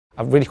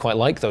I really quite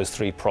like those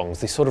three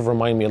prongs. They sort of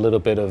remind me a little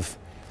bit of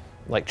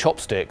like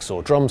chopsticks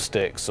or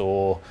drumsticks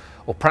or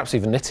perhaps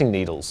even knitting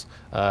needles,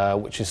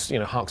 which is,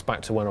 harks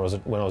back to when I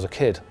was a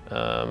kid.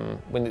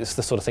 When it's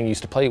the sort of thing you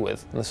used to play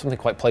with, and there's something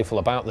quite playful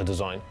about the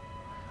design.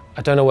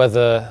 I don't know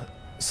whether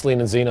Celine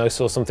and Zeno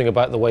saw something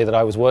about the way that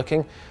I was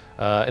working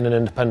in an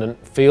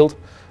independent field.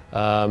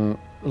 A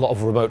lot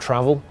of remote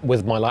travel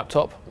with my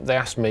laptop. They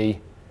asked me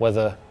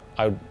whether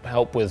I would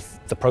help with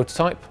the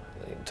prototype,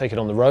 take it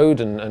on the road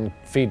and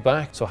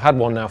feedback. So I had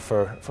one now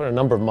for a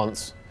number of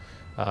months.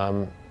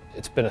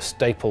 It's been a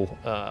staple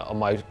on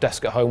my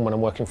desk at home when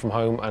I'm working from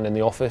home and in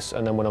the office,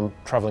 and then when I'm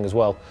traveling as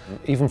well.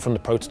 Even from the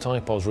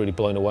prototype, I was really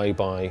blown away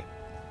by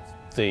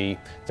the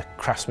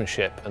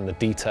craftsmanship and the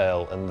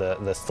detail and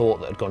the thought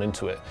that had gone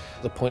into it.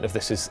 The point of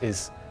this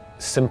is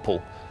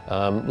simple,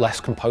 less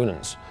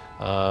components.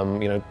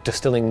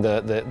 Distilling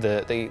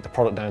the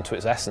product down to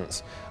its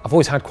essence. I've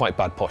always had quite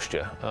bad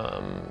posture.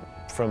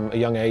 From a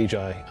young age,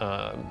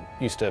 I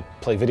used to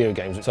play video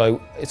games, so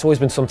it's always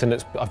been something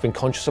that I've been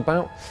conscious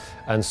about,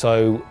 and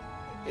so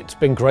it's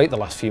been great the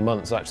last few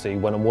months actually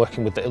when I'm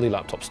working with the Illy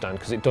laptop stand,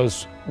 because it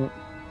does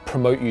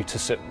promote you to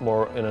sit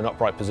more in an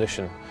upright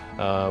position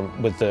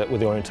with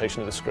the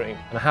orientation of the screen.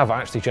 And I have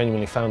actually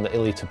genuinely found the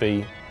Illy to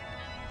be,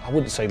 I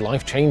wouldn't say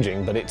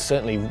life-changing, but it's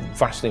certainly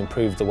vastly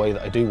improved the way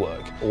that I do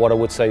work. What I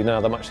would say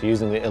now that I'm actually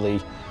using the Illy,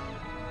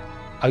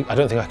 I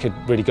don't think I could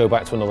really go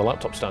back to another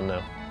laptop stand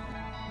now.